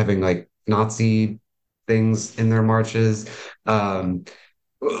DSA having like Nazi things in their marches. Um,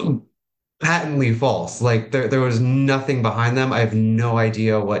 Patently false. Like there was nothing behind them. I have no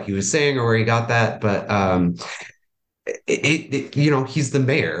idea what he was saying or where he got that, but you know, he's the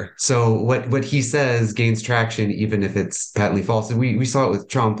mayor, so what he says gains traction even if it's patently false. And we saw it with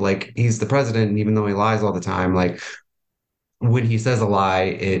Trump. Like he's the president, and even though he lies all the time, like when he says a lie,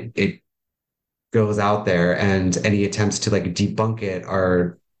 it goes out there, and any attempts to like debunk it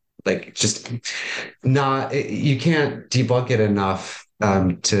are like just not. You can't debunk it enough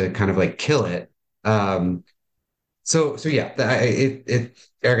to kind of like kill it. So yeah,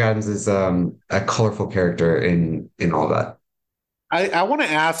 Eric Adams is a colorful character in all that. I want to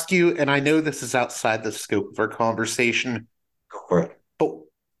ask you, and I know this is outside the scope of our conversation, Go for it. but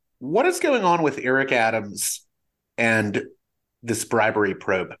what is going on with Eric Adams and this bribery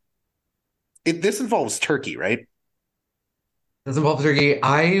probe? This involves Turkey, right? Does involve Turkey.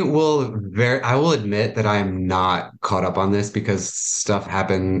 I will admit that I'm not caught up on this because stuff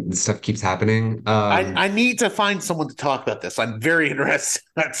keeps happening. I need to find someone to talk about this. I'm very interested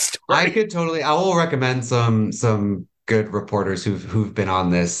in that story. I will recommend some good reporters who've been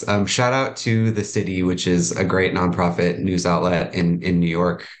on this. Shout out to The City, which is a great nonprofit news outlet in New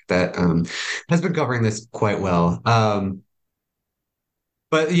York that has been covering this quite well.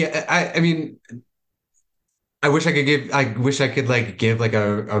 But yeah, I mean, I wish I could like give like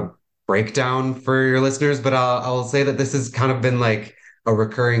a breakdown for your listeners, but I'll say that this has kind of been like a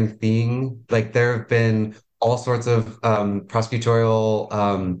recurring theme. Like there have been all sorts of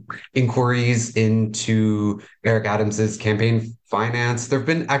prosecutorial inquiries into Eric Adams's campaign finance. There have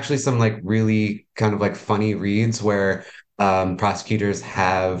been actually some like really kind of like funny reads where prosecutors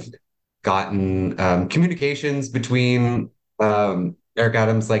have gotten communications between Eric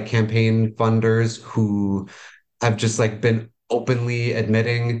Adams like campaign funders who have just like been openly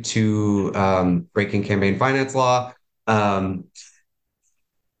admitting to breaking campaign finance law. Um,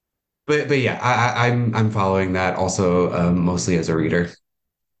 but yeah, I'm following that also mostly as a reader.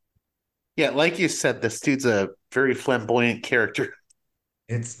 Yeah, like you said, this dude's a very flamboyant character.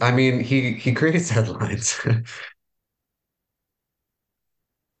 It's I mean he creates headlines.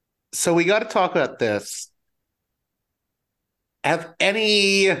 So we got to talk about this. Have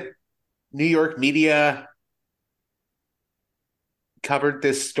any New York media covered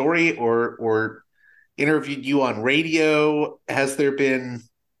this story or interviewed you on radio? Has there been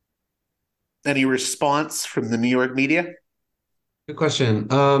any response from the New York media? Good question.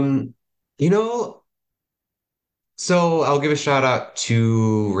 You know, so I'll give a shout out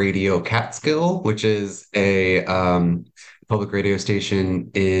to Radio Catskill, which is a public radio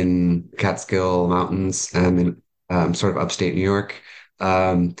station in Catskill Mountains in sort of upstate New York.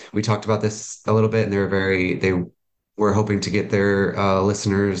 We talked about this a little bit, and they were hoping to get their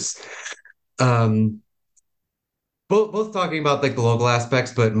listeners um, both talking about like the local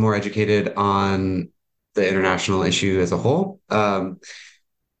aspects, but more educated on the international issue as a whole.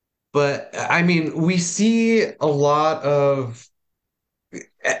 But I mean, we see a lot of,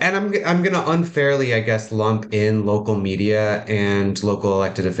 and I'm gonna unfairly, I guess, lump in local media and local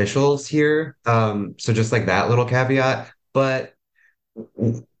elected officials here. So just like that little caveat, but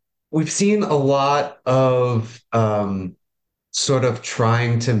we've seen a lot of sort of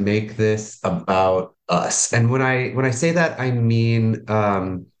trying to make this about us. And when I say that, I mean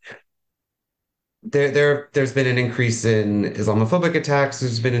there's been an increase in Islamophobic attacks.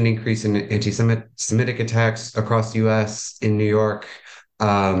 There's been an increase in anti-Semitic attacks across the U.S. in New York.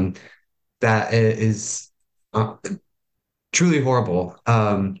 Um, that is truly horrible.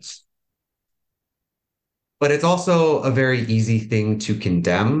 But it's also a very easy thing to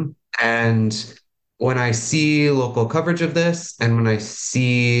condemn. And when I see local coverage of this, and when I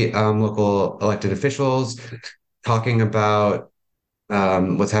see local elected officials talking about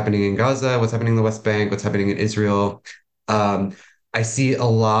what's happening in Gaza, what's happening in the West Bank, what's happening in Israel. Um, I see a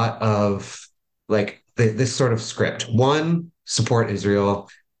lot of like this sort of script. One, support Israel.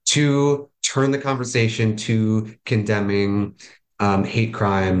 Two, turn the conversation to condemning hate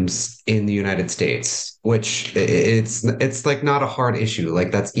crimes in the United States, which it's like not a hard issue.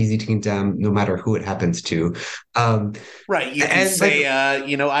 Like that's easy to condemn, no matter who it happens to. Um, Right. You can and like say,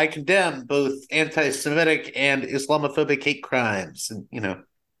 I condemn both anti-Semitic and Islamophobic hate crimes, and.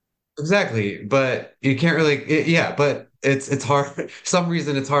 exactly, but you can't really, yeah, but it's hard. For some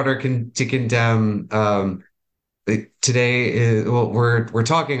reason, it's harder to condemn. Today is well, we're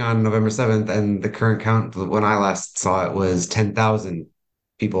talking on November 7th, and the current count when I last saw it was 10,000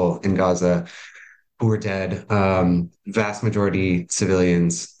 people in Gaza who were dead. Vast majority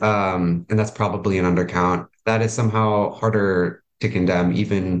civilians, and that's probably an undercount. That is somehow harder to condemn,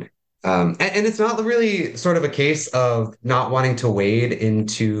 even and it's not really sort of a case of not wanting to wade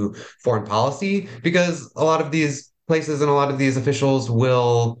into foreign policy because a lot of these places and a lot of these officials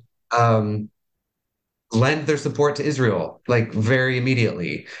will lend their support to Israel like very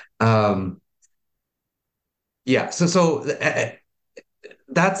immediately. Um, yeah,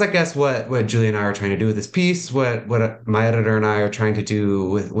 that's I guess what Julie and I are trying to do with this piece. What my editor and I are trying to do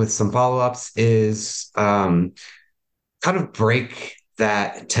with some follow-ups is kind of break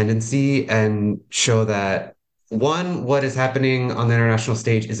that tendency and show that one, what is happening on the international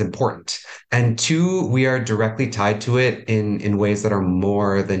stage is important, and two, we are directly tied to it in ways that are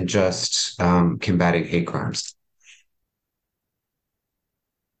more than just combating hate crimes.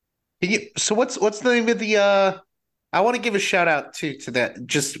 So what's the name of the I want to give a shout out to that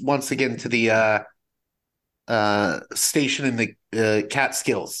just once again to the station in the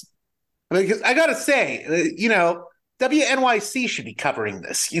Catskills. I mean, 'cause I gotta say, WNYC should be covering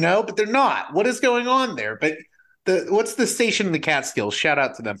this, but they're not. What is going on there? But what's the station in the Catskills? Shout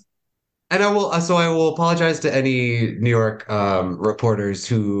out to them. And I will apologize to any New York reporters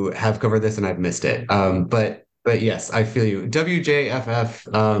who have covered this and I've missed it. But yes, I feel you.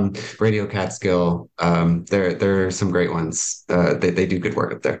 WJFF, Radio Catskill, there are some great ones. They do good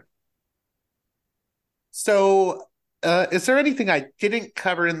work up there. So, is there anything I didn't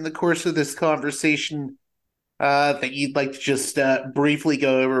cover in the course of this conversation that you'd like to just briefly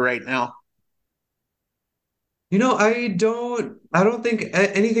go over right now? I don't think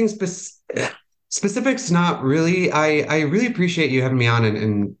anything specifics, not really. I really appreciate you having me on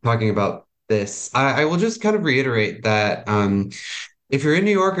and talking about this. I will just kind of reiterate that if you're in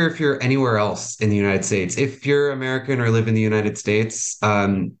New York or if you're anywhere else in the United States, if you're American or live in the United States,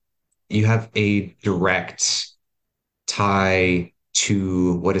 you have a direct tie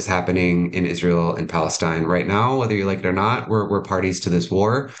to what is happening in Israel and Palestine right now, whether you like it or not. We're parties to this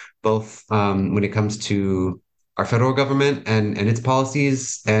war, both when it comes to our federal government and its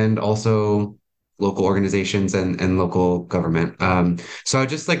policies, and also local organizations and local government. So I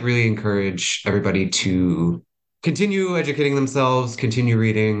just like really encourage everybody to continue educating themselves, continue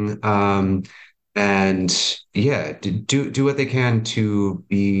reading, and yeah, do what they can to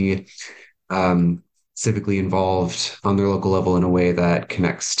be um, civically involved on their local level in a way that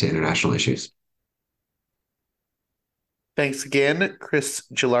connects to international issues. Thanks again, Chris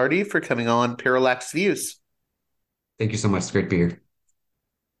Gelardi, for coming on Parallax Views. Thank you so much. It's great to be here.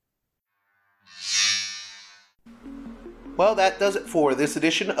 Well, that does it for this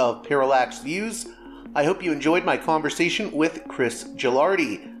edition of Parallax Views. I hope you enjoyed my conversation with Chris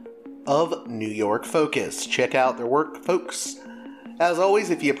Gelardi of New York Focus. Check out their work, folks. As always,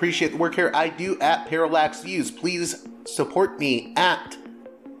 if you appreciate the work here I do at Parallax Views, please support me at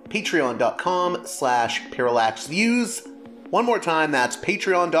patreon.com/parallaxviews. One more time, that's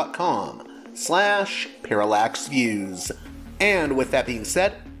patreon.com/parallaxviews. And with that being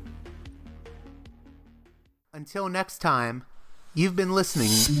said, until next time, you've been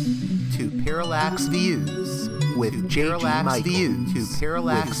listening to Parallax Views with Parallax Views to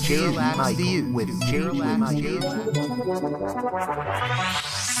Parallax Views with Parallax Views.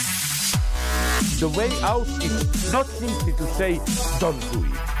 The way out is not simply to say, don't do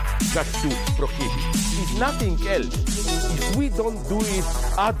it, just to prohibit. It's nothing else. If we don't do it,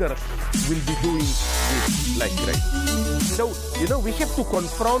 others will be doing it like crazy. So, we have to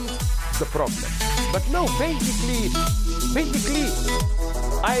confront the problem. But no, basically,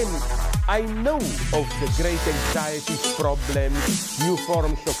 I know of the great anxieties, problems, new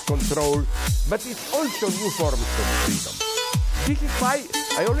forms of control, but it's also new forms of freedom. This is why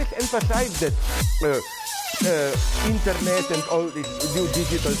I always emphasize that internet and all this new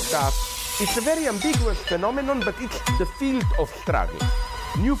digital stuff, it's a very ambiguous phenomenon, but it's the field of struggle.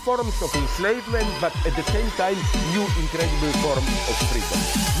 New forms of enslavement, but at the same time, new incredible forms of freedom.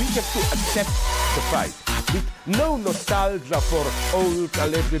 We have to accept the fight with no nostalgia for old,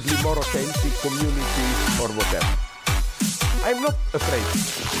 allegedly more authentic communities or whatever. I'm not afraid.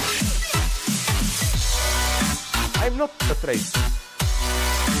 I'm not afraid.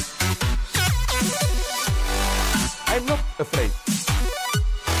 I'm not afraid.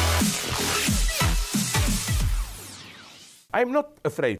 I'm not afraid.